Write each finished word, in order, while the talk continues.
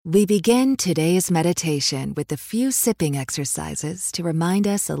We begin today's meditation with a few sipping exercises to remind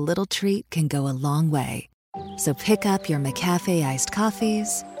us a little treat can go a long way. So pick up your McCafe iced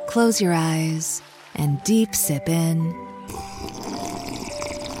coffees, close your eyes, and deep sip in.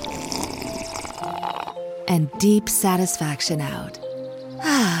 And deep satisfaction out.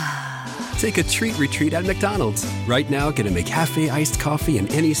 Take a treat retreat at McDonald's. Right now, get a McCafe iced coffee in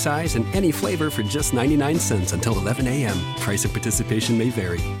any size and any flavor for just 99 cents until 11 a.m. Price of participation may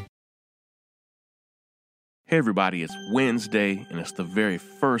vary. Hey everybody, it's Wednesday and it's the very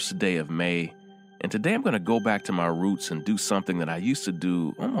first day of May. And today I'm going to go back to my roots and do something that I used to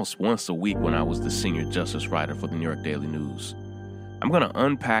do almost once a week when I was the senior justice writer for the New York Daily News. I'm going to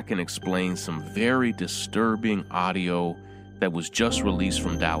unpack and explain some very disturbing audio that was just released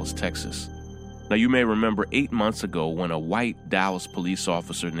from Dallas, Texas. Now, you may remember 8 months ago when a white Dallas police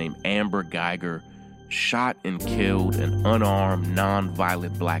officer named Amber Geiger shot and killed an unarmed,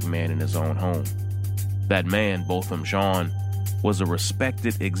 nonviolent black man in his own home. That man, Botham Jean, was a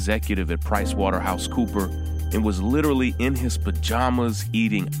respected executive at PricewaterhouseCoopers and was literally in his pajamas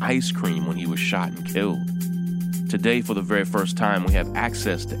eating ice cream when he was shot and killed. Today, for the very first time, we have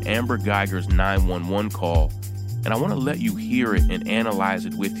access to Amber Geiger's 911 call, and I want to let you hear it and analyze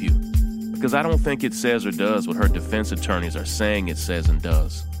it with you, because I don't think it says or does what her defense attorneys are saying it says and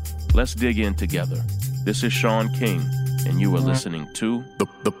does. Let's dig in together. This is Sean King, and you are listening to The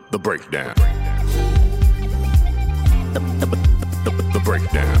Breakdown. The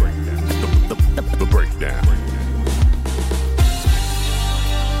Breakdown. The Breakdown.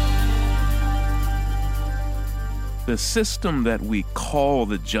 The system that we call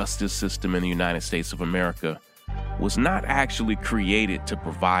the justice system in the United States of America was not actually created to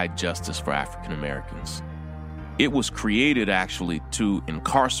provide justice for African Americans. It was created actually to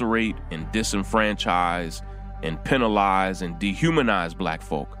incarcerate and disenfranchise and penalize and dehumanize black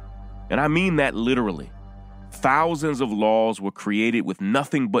folk. And I mean that literally. Thousands of laws were created with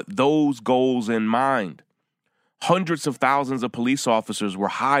nothing but those goals in mind. Hundreds of thousands of police officers were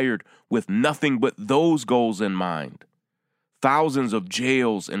hired with nothing but those goals in mind. Thousands of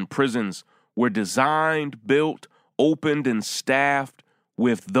jails and prisons were designed, built, opened, and staffed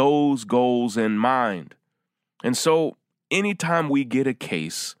with those goals in mind. And so, anytime we get a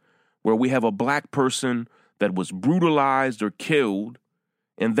case where we have a black person that was brutalized or killed,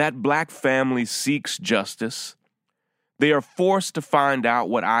 and that black family seeks justice, they are forced to find out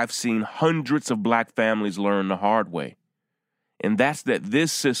what I've seen hundreds of black families learn the hard way. And that's that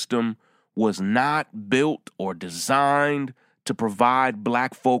this system was not built or designed to provide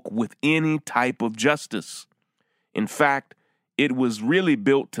black folk with any type of justice. In fact, it was really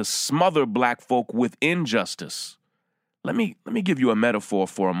built to smother black folk with injustice. Let me give you a metaphor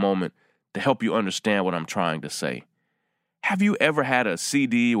for a moment to help you understand what I'm trying to say. Have you ever had a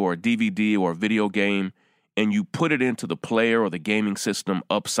CD or a DVD or a video game and you put it into the player or the gaming system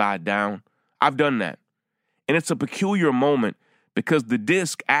upside down? I've done that. And it's a peculiar moment because the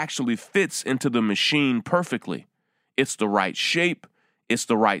disc actually fits into the machine perfectly. It's the right shape, it's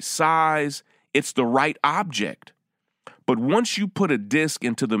the right size, it's the right object. But once you put a disc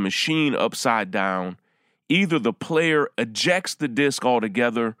into the machine upside down, either the player ejects the disc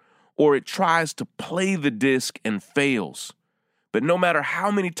altogether or it tries to play the disc and fails. But no matter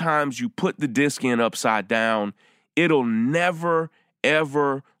how many times you put the disc in upside down, it'll never,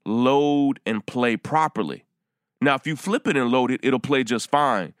 ever load and play properly. Now, if you flip it and load it, it'll play just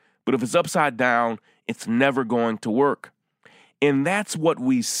fine. But if it's upside down, it's never going to work. And that's what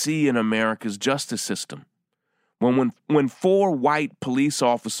we see in America's justice system. When 4 white police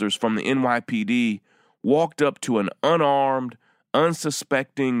officers from the NYPD walked up to an unarmed,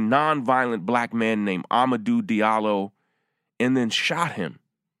 unsuspecting, nonviolent black man named Amadou Diallo and then shot him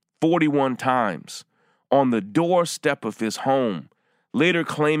 41 times on the doorstep of his home, later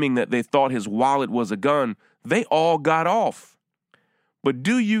claiming that they thought his wallet was a gun, they all got off. But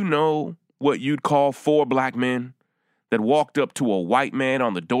do you know what you'd call 4 black men that walked up to a white man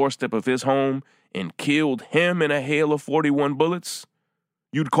on the doorstep of his home and killed him in a hail of 41 bullets?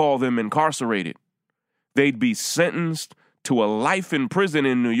 You'd call them incarcerated. They'd be sentenced to a life in prison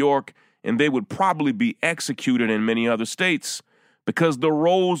in New York, and they would probably be executed in many other states because the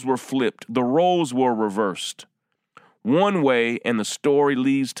roles were flipped, the roles were reversed. One way, and the story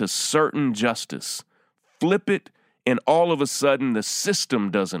leads to certain justice. Flip it, and all of a sudden, the system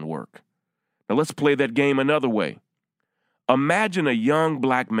doesn't work. Now let's play that game another way. Imagine a young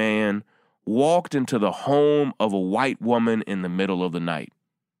black man walked into the home of a white woman in the middle of the night.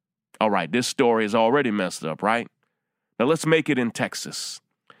 All right, this story is already messed up, right? Now let's make it in Texas.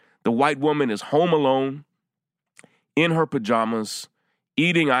 The white woman is home alone, in her pajamas,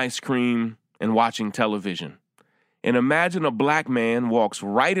 eating ice cream, and watching television. And imagine a black man walks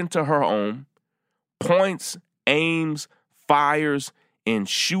right into her home, points, aims, fires, and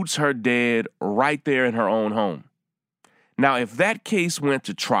shoots her dead right there in her own home. Now, if that case went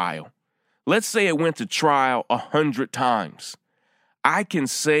to trial, let's say it went to trial 100 times, I can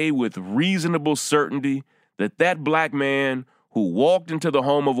say with reasonable certainty that that black man who walked into the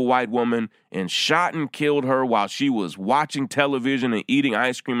home of a white woman and shot and killed her while she was watching television and eating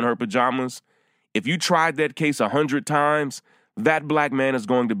ice cream in her pajamas, if you tried that case 100 times, that black man is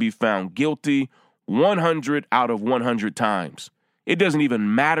going to be found guilty 100 out of 100 times. It doesn't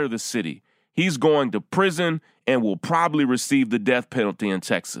even matter the city. He's going to prison and will probably receive the death penalty in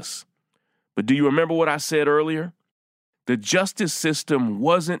Texas. But do you remember what I said earlier? The justice system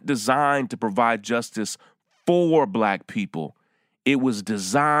wasn't designed to provide justice for black people. It was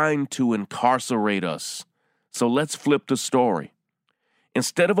designed to incarcerate us. So let's flip the story.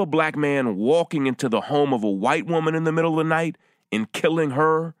 Instead of a black man walking into the home of a white woman in the middle of the night and killing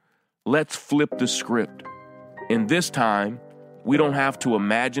her, let's flip the script. And this time, we don't have to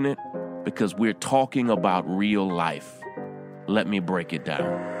imagine it because we're talking about real life. Let me break it down.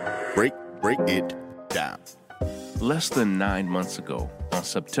 Break it down. Less than 9 months ago, on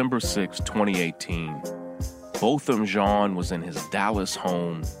September 6, 2018, Botham Jean was in his Dallas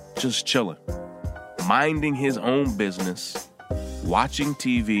home just chilling, minding his own business, watching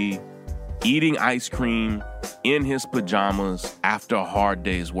TV, eating ice cream in his pajamas after a hard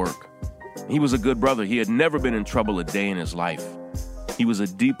day's work. He was a good brother. He had never been in trouble a day in his life. He was a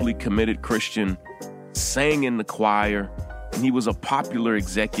deeply committed Christian, sang in the choir, and he was a popular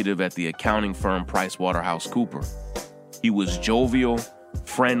executive at the accounting firm PricewaterhouseCoopers. He was jovial,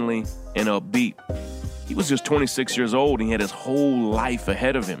 friendly, and upbeat. He was just 26 years old and he had his whole life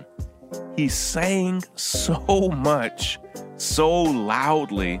ahead of him. He sang so much, so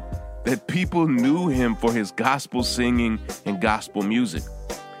loudly, that people knew him for his gospel singing and gospel music.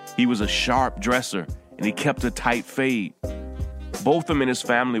 He was a sharp dresser and he kept a tight fade. Botham and his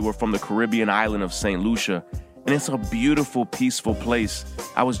family were from the Caribbean island of St. Lucia, and it's a beautiful, peaceful place.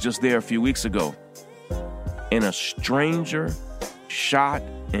 I was just there a few weeks ago. And a stranger shot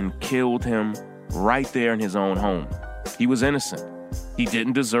and killed him right there in his own home. He was innocent. He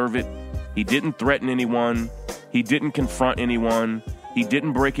didn't deserve it. He didn't threaten anyone. He didn't confront anyone. He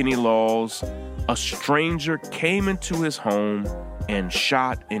didn't break any laws. A stranger came into his home and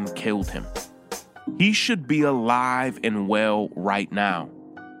shot and killed him. He should be alive and well right now.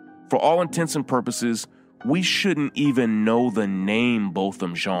 For all intents and purposes, we shouldn't even know the name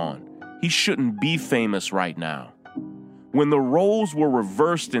Botham Jean. He shouldn't be famous right now. When the roles were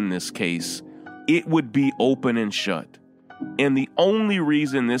reversed in this case, it would be open and shut. And the only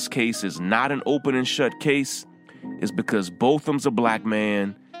reason this case is not an open and shut case is because Botham's a black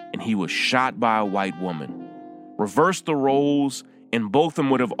man and he was shot by a white woman. Reverse the roles and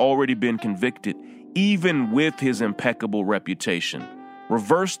Botham would have already been convicted, even with his impeccable reputation.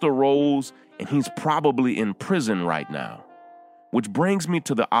 Reverse the roles and he's probably in prison right now. Which brings me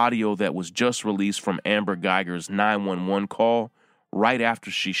to the audio that was just released from Amber Geiger's 911 call right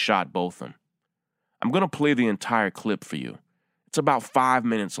after she shot Botham. I'm going to play the entire clip for you. It's about 5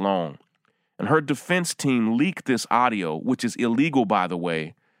 minutes long. And her defense team leaked this audio, which is illegal, by the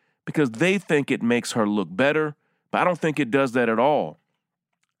way, because they think it makes her look better, but I don't think it does that at all.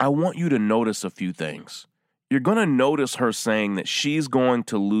 I want you to notice a few things. You're going to notice her saying that she's going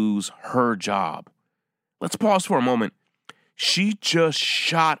to lose her job. Let's pause for a moment. She just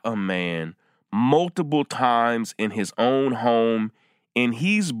shot a man multiple times in his own home, and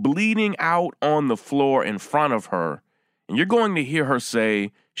he's bleeding out on the floor in front of her. And you're going to hear her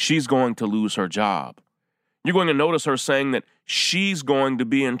say she's going to lose her job. You're going to notice her saying that she's going to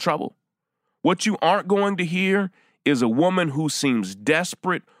be in trouble. What you aren't going to hear is a woman who seems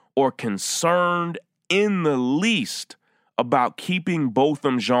desperate or concerned in the least about keeping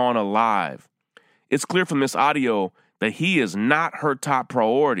Botham Jean alive. It's clear from this audio that he is not her top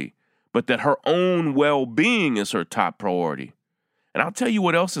priority, but that her own well-being is her top priority. And I'll tell you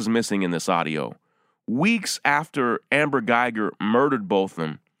what else is missing in this audio. Weeks after Amber Geiger murdered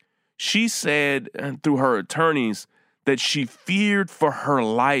Botham, she said through her attorneys that she feared for her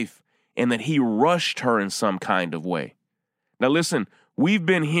life and that he rushed her in some kind of way. Now listen, we've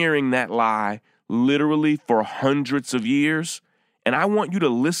been hearing that lie literally for hundreds of years, and I want you to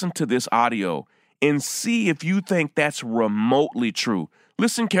listen to this audio and see if you think that's remotely true.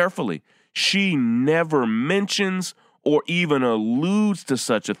 Listen carefully. She never mentions or even alludes to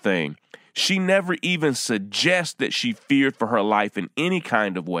such a thing. She never even suggests that she feared for her life in any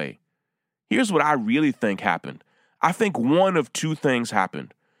kind of way. Here's what I really think happened. I think one of two things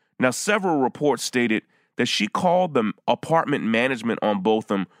happened. Now, several reports stated that she called the apartment management on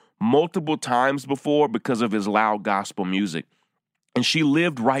Botham multiple times before because of his loud gospel music, and she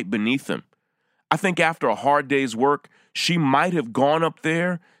lived right beneath him. I think after a hard day's work, she might have gone up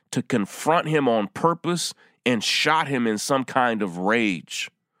there to confront him on purpose and shot him in some kind of rage.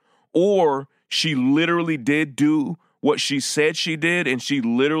 Or she literally did do what she said she did, and she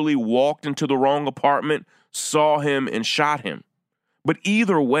literally walked into the wrong apartment, saw him, and shot him. But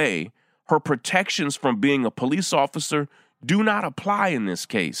either way, her protections from being a police officer do not apply in this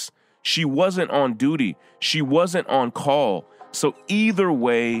case. She wasn't on duty. She wasn't on call. So either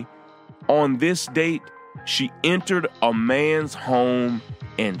way, on this date, she entered a man's home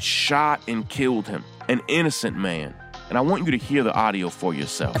and shot and killed him, an innocent man. And I want you to hear the audio for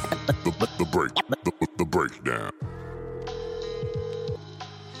yourself. The breakdown.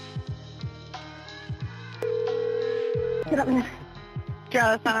 Get up, man.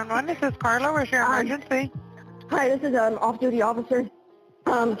 Dallas 911, this is Carla. Where's your emergency? Hi, this is an off-duty officer.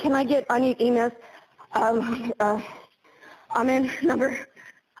 I need EMS. I'm in number.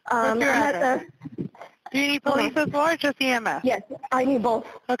 What's your address? Do you need police as well or just EMS? Yes, I need both.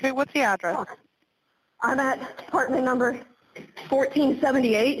 Okay, what's the address? I'm at apartment number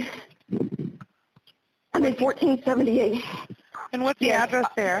 1478. I'm in 1478. And what's the address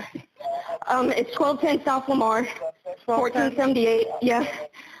there? It's 1210 South Lamar, 1478. Yeah.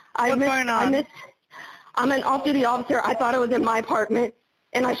 What's going on? I'm an off-duty officer. I thought it was in my apartment,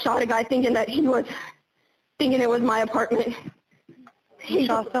 and I shot a guy thinking it was my apartment. You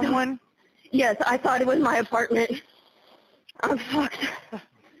shot someone? Yes, I thought it was my apartment. I'm fucked.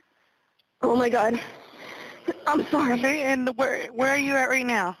 Oh my God. I'm sorry. Okay, and where are you at right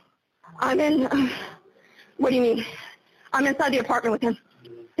now? I'm in, what do you mean? I'm inside the apartment with him.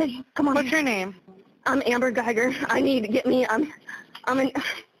 Hey, come on. What's your name? I'm Amber Geiger. I need to get me, I'm in.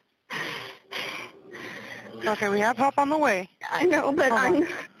 Okay, we have help on the way. I know, but I'm going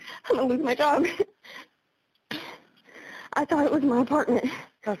to lose my job. I thought it was my apartment.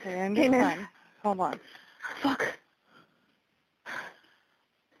 Okay, and hey, man. Hold on. Fuck.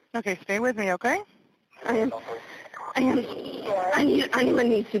 Okay, stay with me, okay? I am. I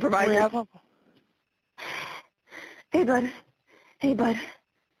need supervisor. We have help. Hey, bud. Hey, bud.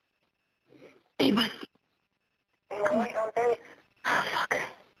 Hey, bud. Come on. Oh, fuck.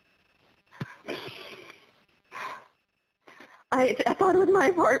 I thought it was my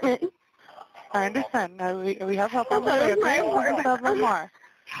apartment. I understand. No, we have help I on the thought way, it was my okay? apartment. Stop Lamar.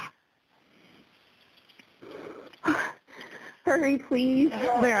 Hurry, please.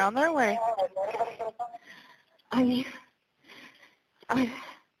 They're on their way. I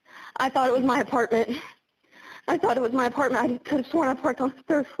thought it was my apartment. I thought it was my apartment. I could have sworn I parked on the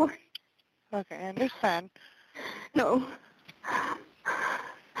third floor. Okay, I understand. No. I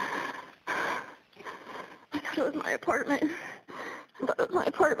thought it was my apartment. I thought it was my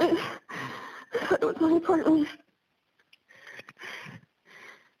apartment. I thought it was my apartment.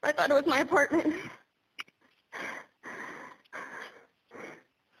 I thought it was my apartment.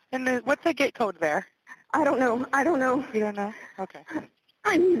 And what's the gate code there? I don't know. You don't know? Okay.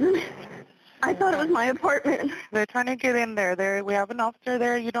 I'm using. I thought it was my apartment. They're trying to get in there. We have an officer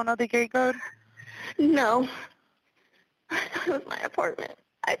there. You don't know the gate code? No. I thought it was my apartment.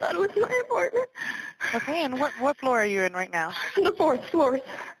 I thought it was my apartment. Okay, and what floor are you in right now? The fourth floor.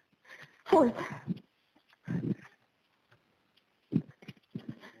 Fourth.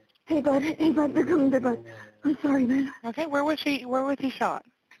 Hey, bud. They're coming, bud. I'm sorry, man. Okay, where was he shot?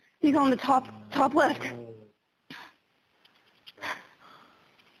 He's on the top left.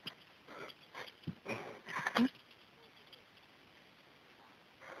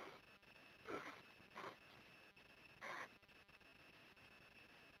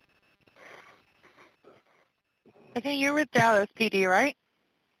 Okay, you're with Dallas PD, right?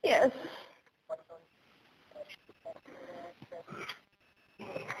 Yes.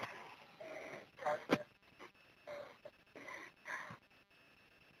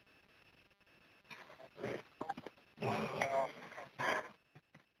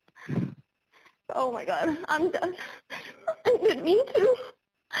 Oh my God, I'm done. I didn't mean to.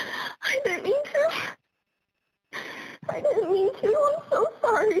 I'm so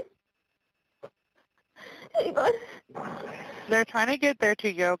sorry. Hey, bud. They're trying to get there to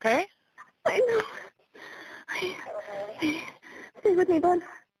you, okay? I know. Stay with me, bud.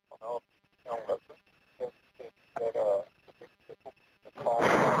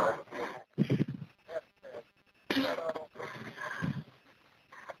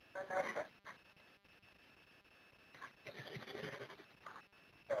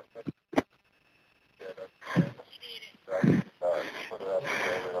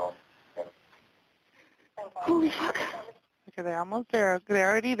 Holy fuck. Okay, they're almost there.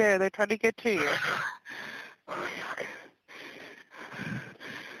 They're already there. They're trying to get to you. Holy fuck.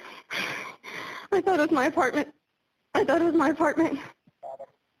 I thought it was my apartment.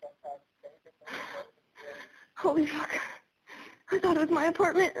 Holy fuck. I thought it was my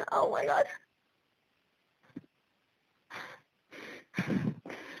apartment. Oh my god.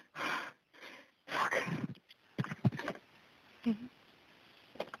 Fuck.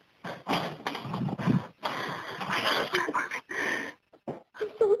 I'm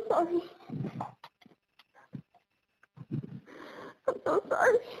so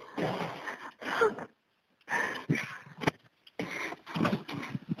sorry. Fuck.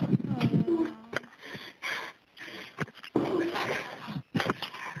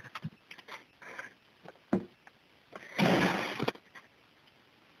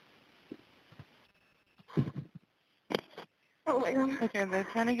 Oh my god. Okay, they're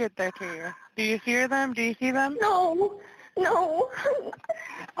trying to get there to you. Do you hear them? Do you see them? No.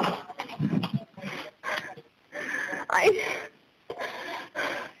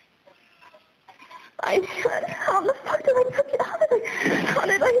 How the fuck did I took it? How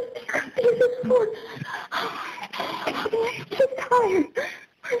did I do this for? I'm just tired.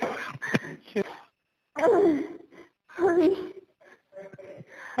 Hurry.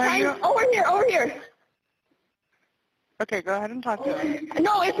 Over here. Okay, go ahead and talk to them.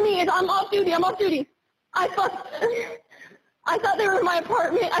 No, it's me. I'm off duty. I thought they were in my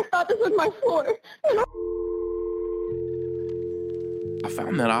apartment. I thought this was my floor. I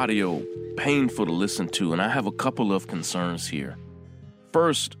found that audio painful to listen to, and I have a couple of concerns here.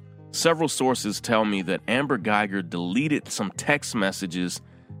 First, several sources tell me that Amber Geiger deleted some text messages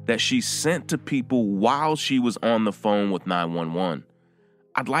that she sent to people while she was on the phone with 911.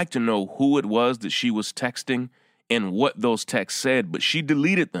 I'd like to know who it was that she was texting and what those texts said, but she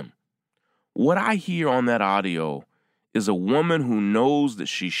deleted them. What I hear on that audio is a woman who knows that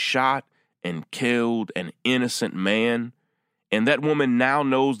she shot and killed an innocent man, and that woman now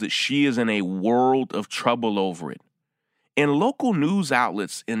knows that she is in a world of trouble over it. And local news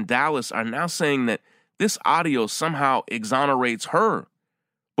outlets in Dallas are now saying that this audio somehow exonerates her,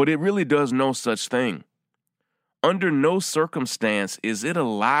 but it really does no such thing. Under no circumstance is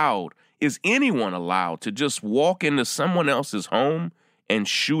anyone allowed to just walk into someone else's home and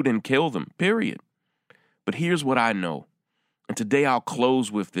shoot and kill them, period. But here's what I know, and today I'll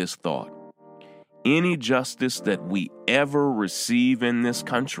close with this thought. Any justice that we ever receive in this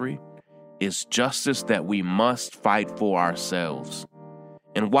country is justice that we must fight for ourselves.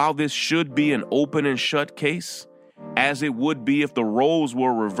 And while this should be an open and shut case, as it would be if the roles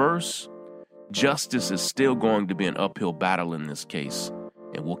were reversed, justice is still going to be an uphill battle in this case,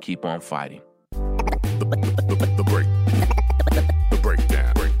 and we'll keep on fighting. The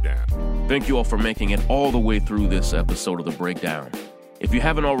breakdown. Thank you all for making it all the way through this episode of The Breakdown. If you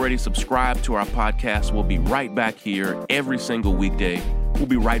haven't already subscribed to our podcast, we'll be right back here every single weekday. We'll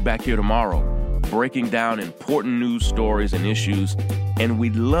be right back here tomorrow, breaking down important news stories and issues. And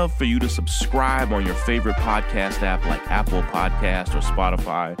we'd love for you to subscribe on your favorite podcast app like Apple Podcast or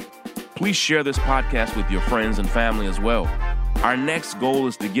Spotify. Please share this podcast with your friends and family as well. Our next goal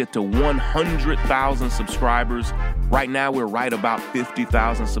is to get to 100,000 subscribers. Right now, we're right about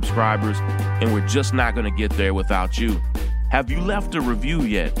 50,000 subscribers, and we're just not going to get there without you. Have you left a review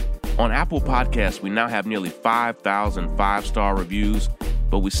yet? On Apple Podcasts, we now have nearly 5,000 five-star reviews,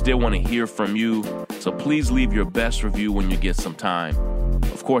 but we still want to hear from you, so please leave your best review when you get some time.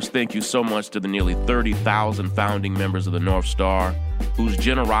 Of course, thank you so much to the nearly 30,000 founding members of the North Star, whose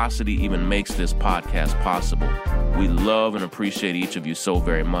generosity even makes this podcast possible. We love and appreciate each of you so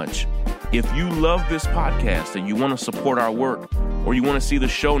very much. If you love this podcast and you want to support our work, or you want to see the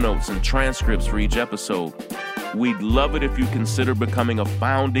show notes and transcripts for each episode, we'd love it if you consider becoming a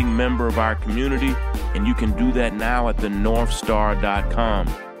founding member of our community, and you can do that now at thenorthstar.com.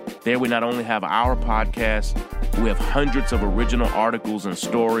 There we not only have our podcast, we have hundreds of original articles and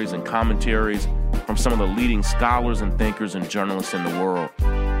stories and commentaries from some of the leading scholars and thinkers and journalists in the world.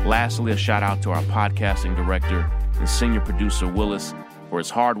 Lastly, a shout out to our podcasting director and senior producer, Willis, for his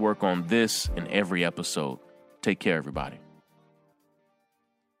hard work on this and every episode. Take care, everybody.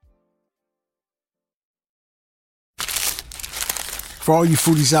 For all you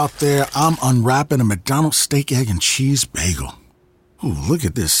foodies out there, I'm unwrapping a McDonald's steak, egg, and cheese bagel. Ooh, look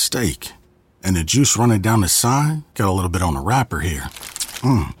at this steak. And the juice running down the side, got a little bit on the wrapper here.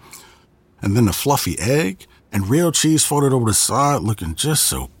 And then the fluffy egg and real cheese folded over the side, looking just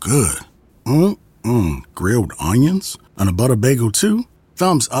so good. Grilled onions and a butter bagel too.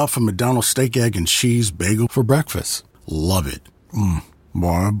 Thumbs up for McDonald's steak, egg, and cheese bagel for breakfast. Love it.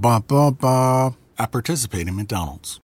 Ba-ba-ba-ba. at participating McDonald's.